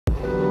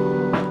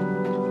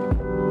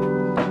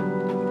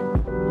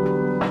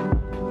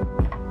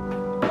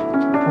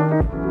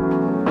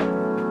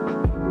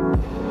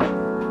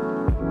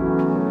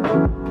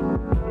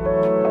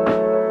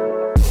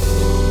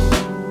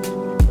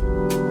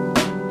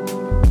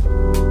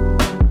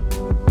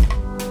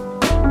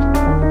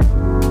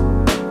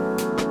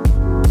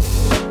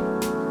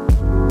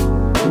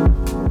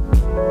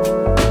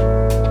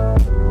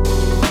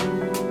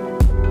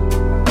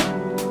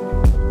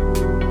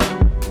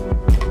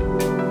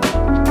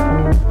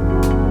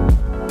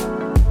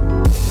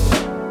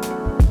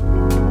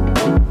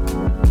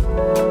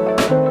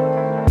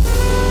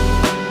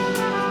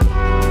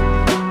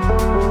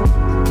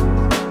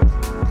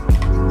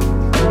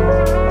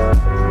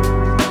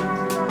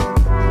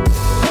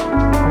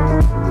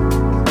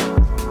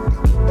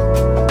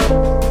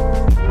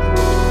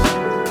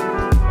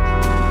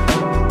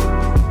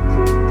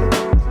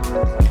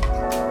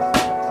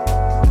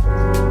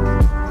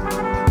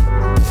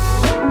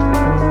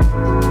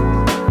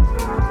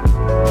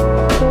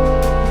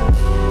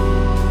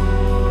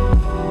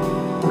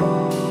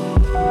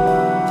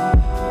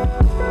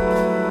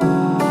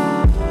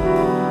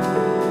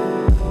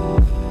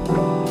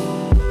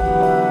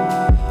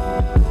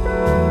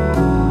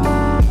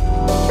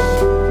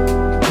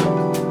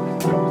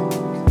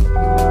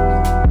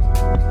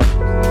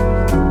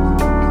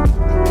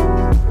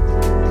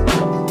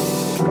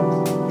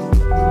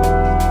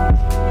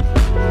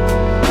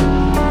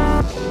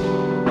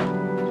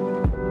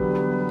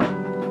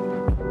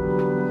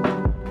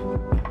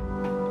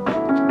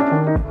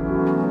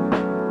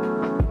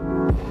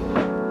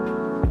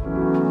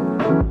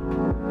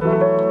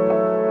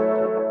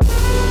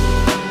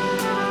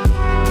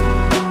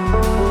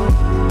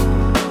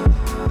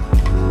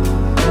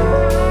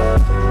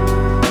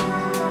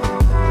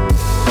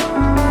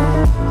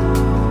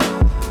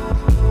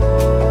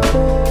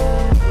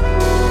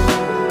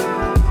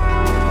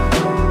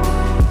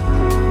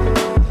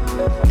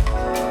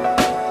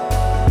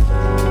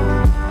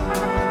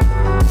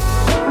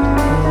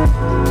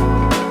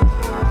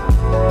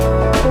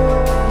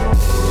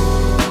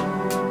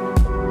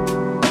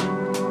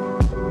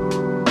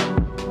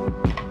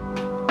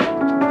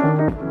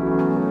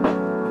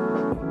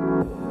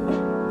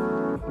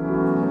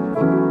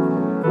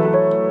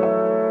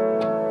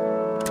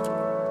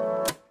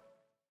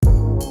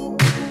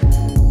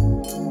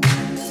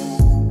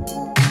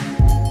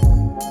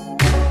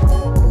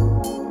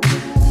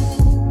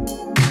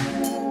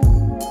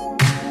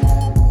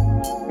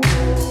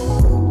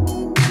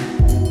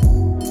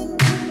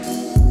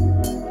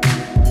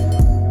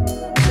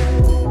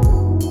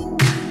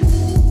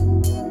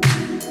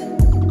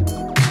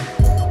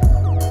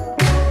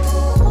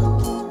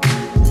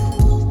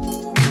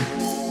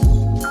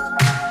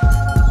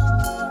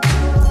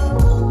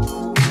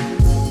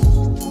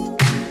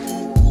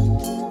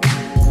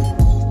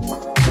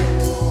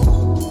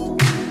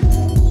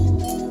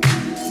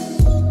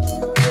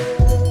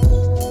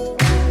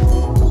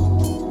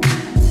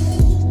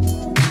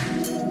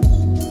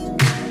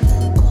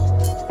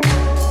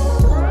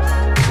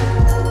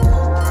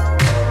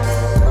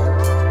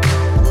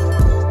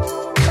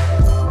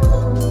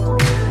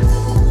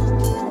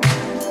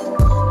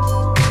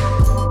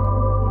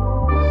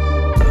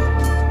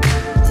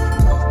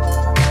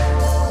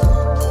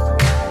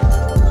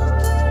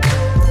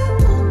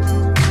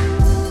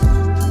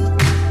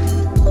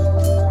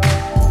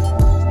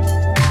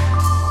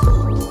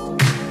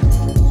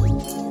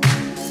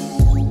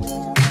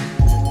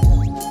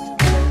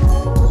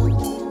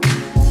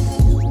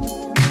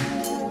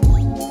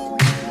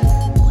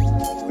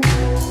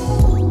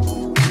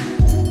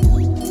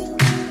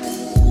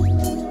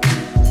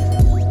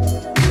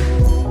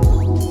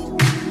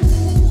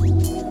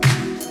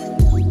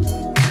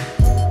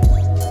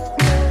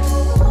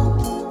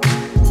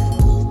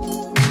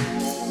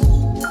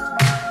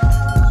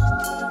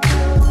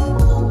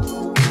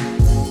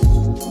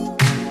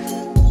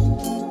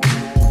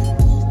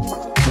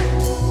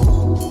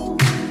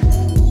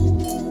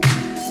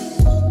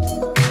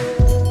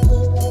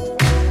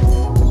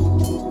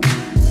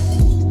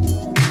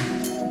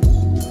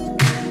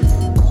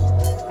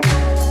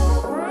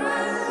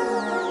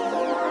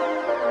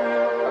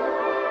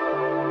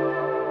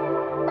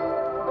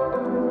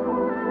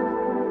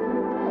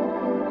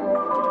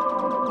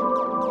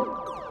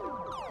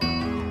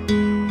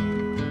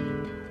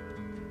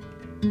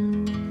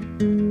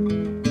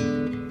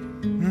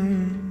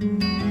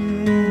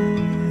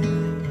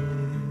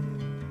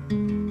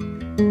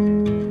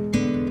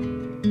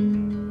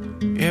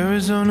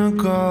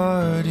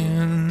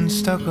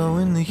cocoa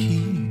in the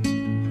heat.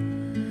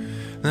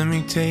 Let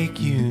me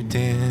take you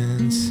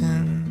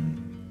dancing.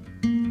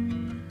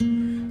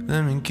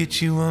 Let me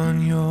get you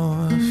on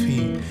your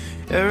feet.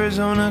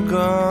 Arizona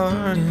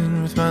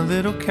garden with my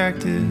little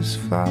cactus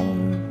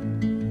flower.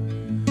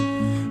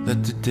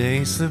 Let the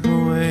day slip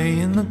away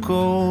in the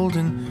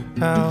golden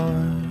hour.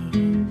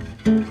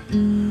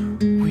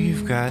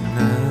 We've got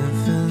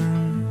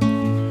nothing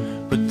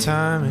but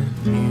time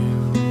and music,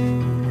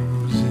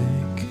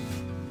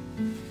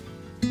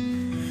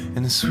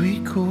 and a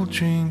sweet cool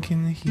drink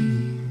in the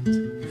heat.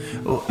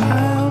 Oh,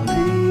 I'll be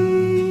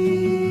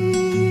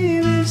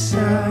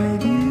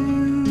beside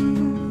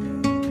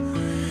you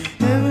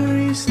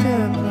every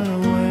step of the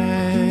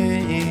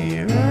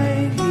way,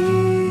 right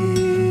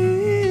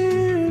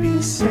here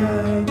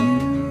beside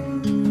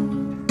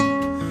you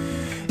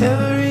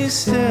every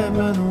step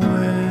of the way.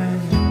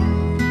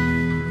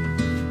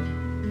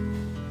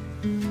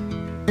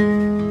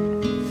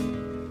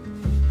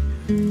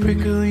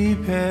 Prickly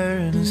pear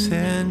in a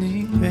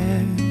sandy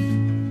bed,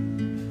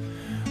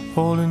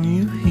 holding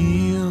you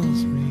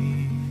heals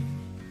me,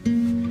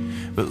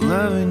 but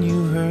loving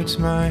you hurts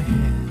my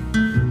head.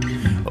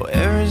 Oh,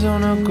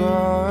 Arizona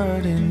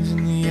gardens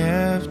in the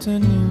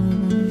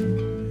afternoon.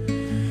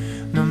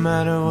 No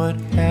matter what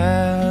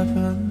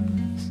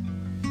happens,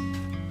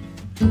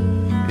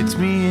 it's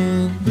me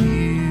and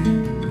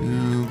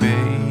you,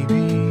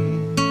 baby.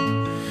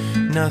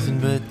 Nothing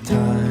but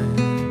time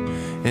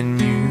and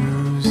music,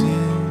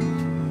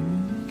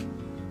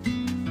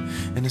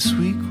 and a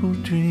sweet cool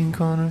drink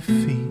on her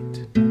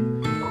feet.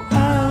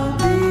 I'll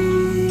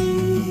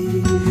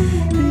be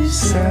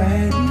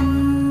beside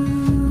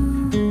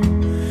you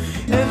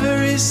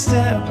every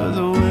step of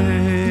the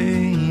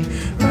way,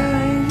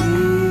 right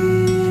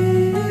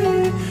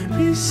here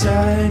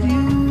beside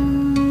you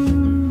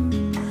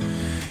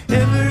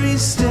every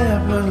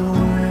step of the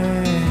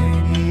way,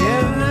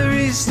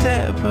 every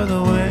step of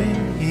the way.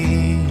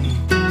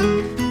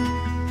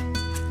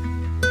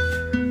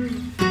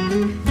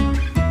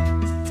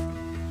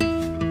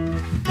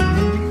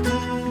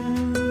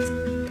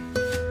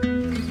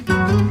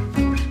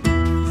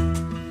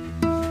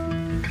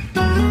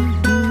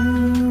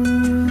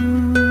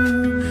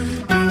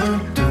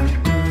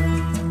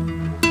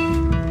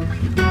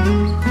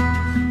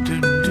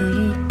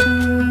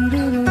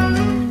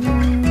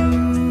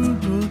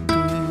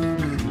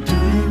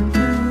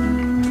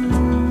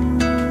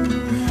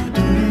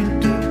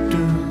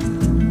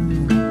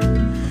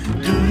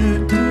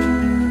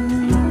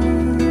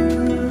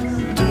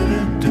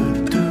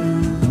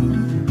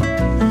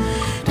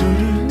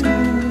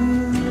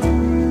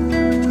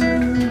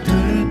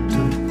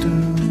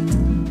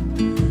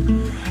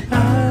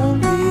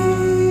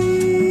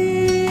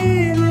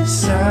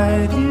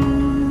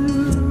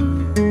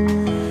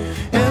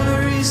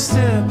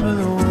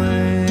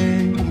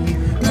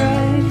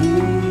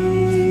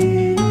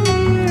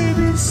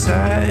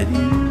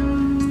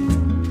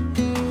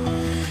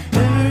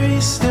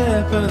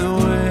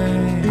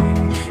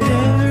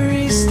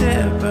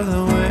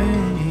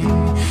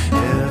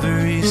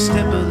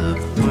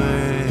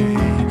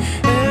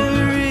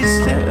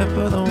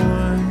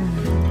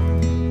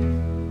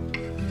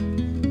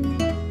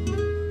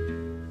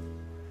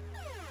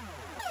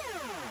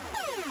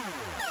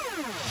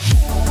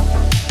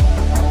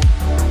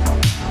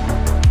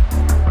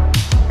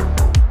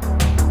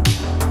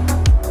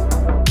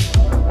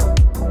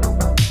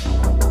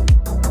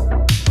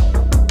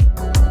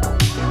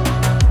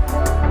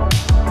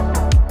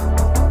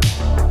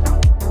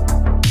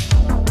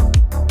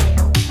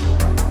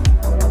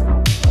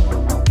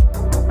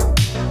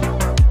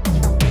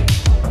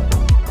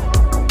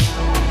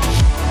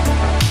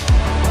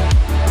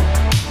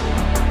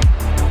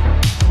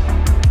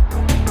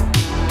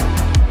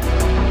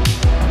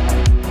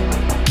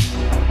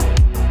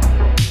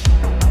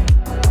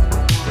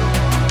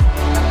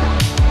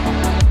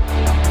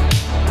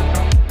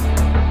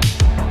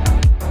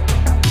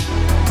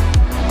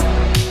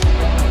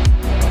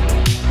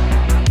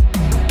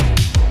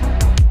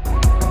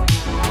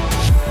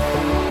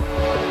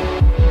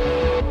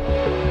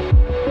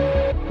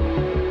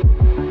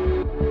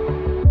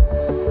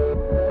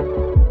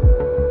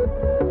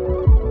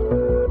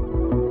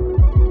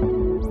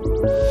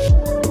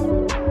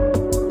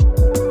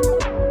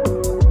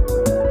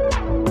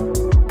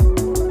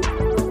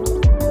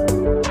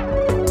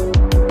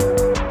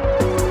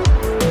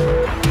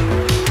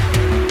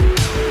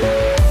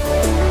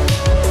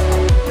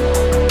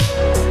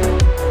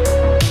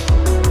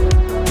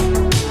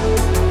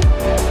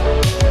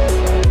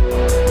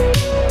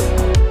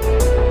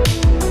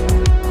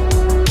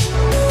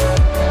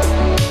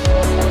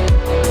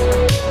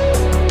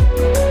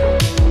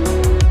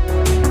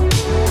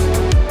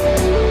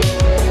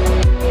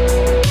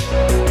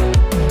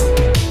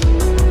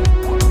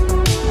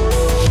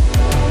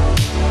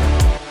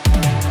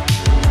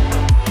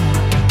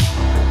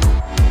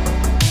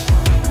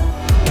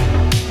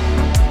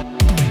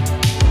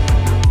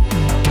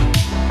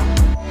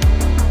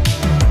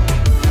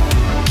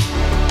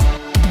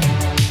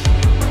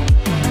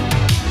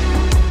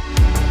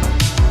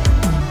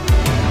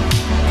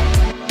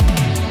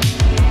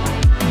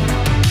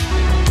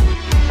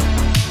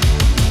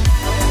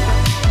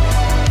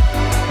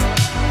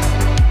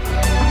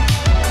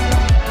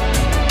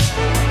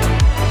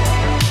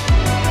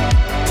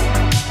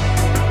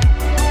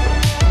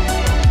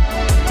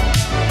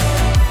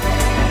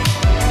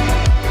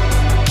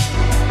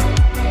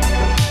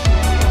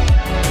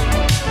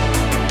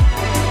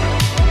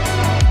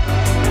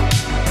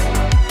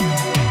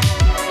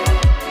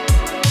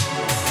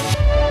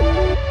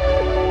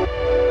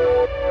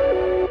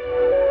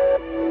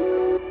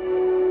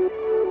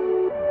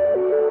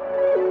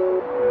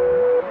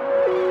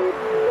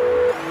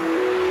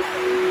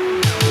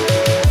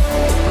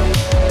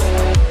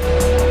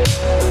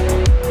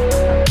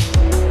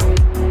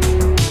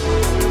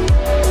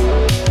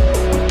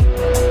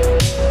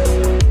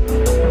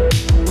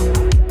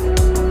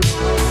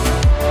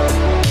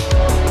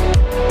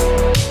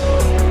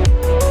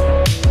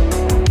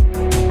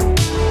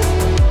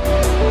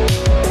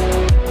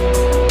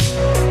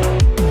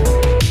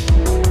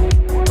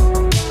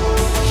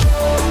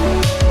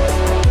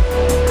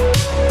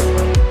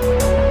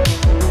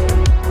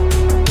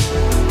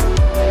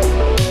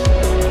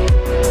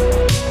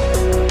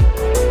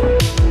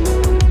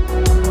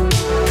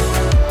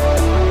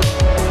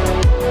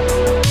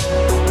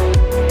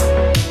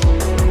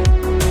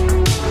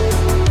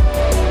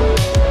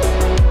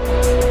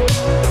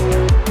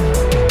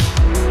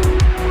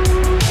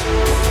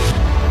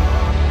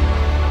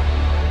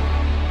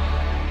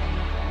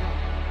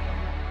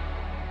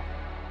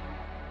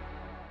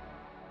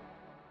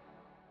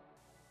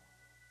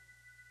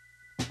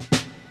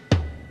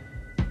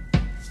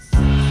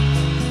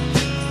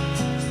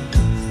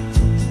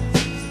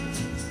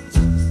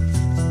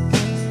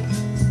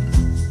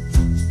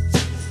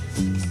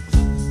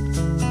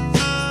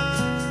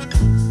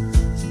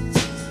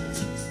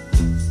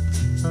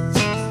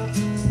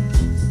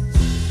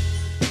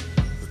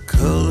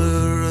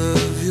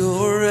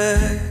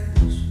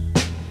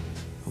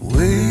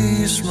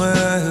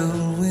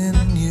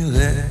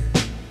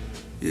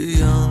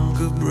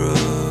 younger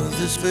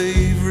brother's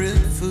favorite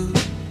food,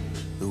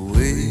 the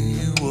way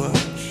you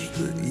watch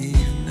the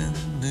evening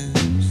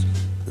news,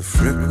 the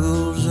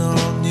freckles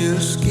on your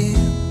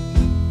skin,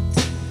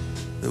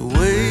 the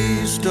way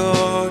you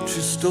start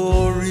your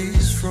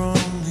stories from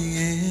the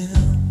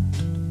end.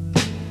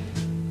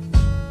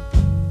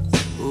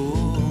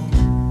 Oh,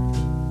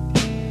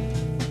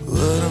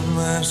 what am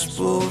I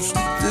supposed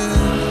to do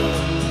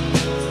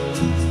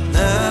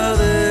now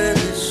that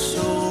it's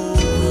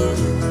over?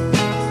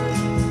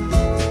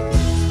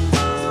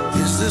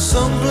 Is there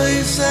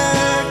someplace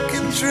I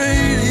can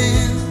trade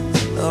in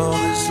all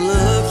this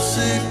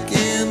lovesick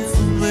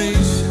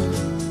information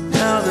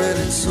now that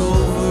it's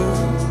over?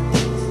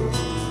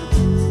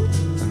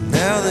 And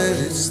now that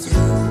it's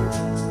through,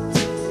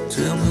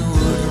 tell me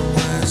what am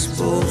I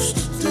supposed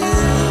to do?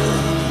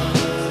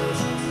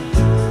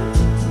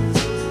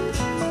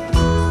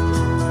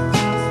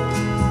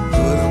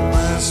 What am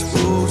I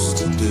supposed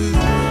to do?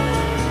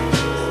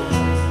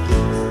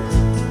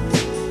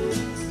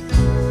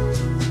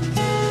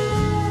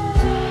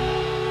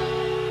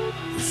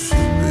 The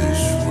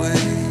sheepish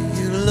way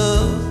you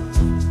love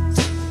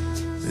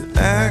that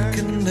I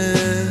can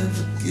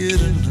never get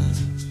enough.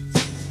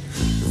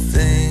 The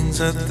things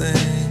I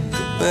think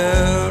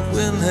about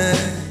when I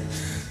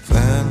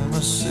find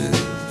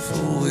myself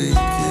awake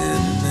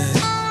at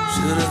night.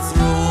 Should I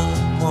throw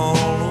them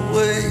all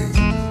away?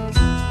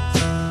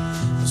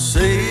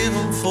 Save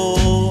them for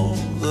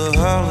the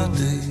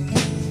holiday.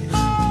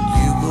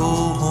 You go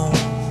home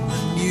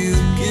and you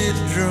get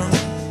drunk,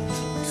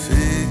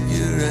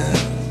 figure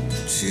out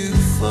that you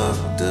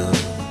fucked up.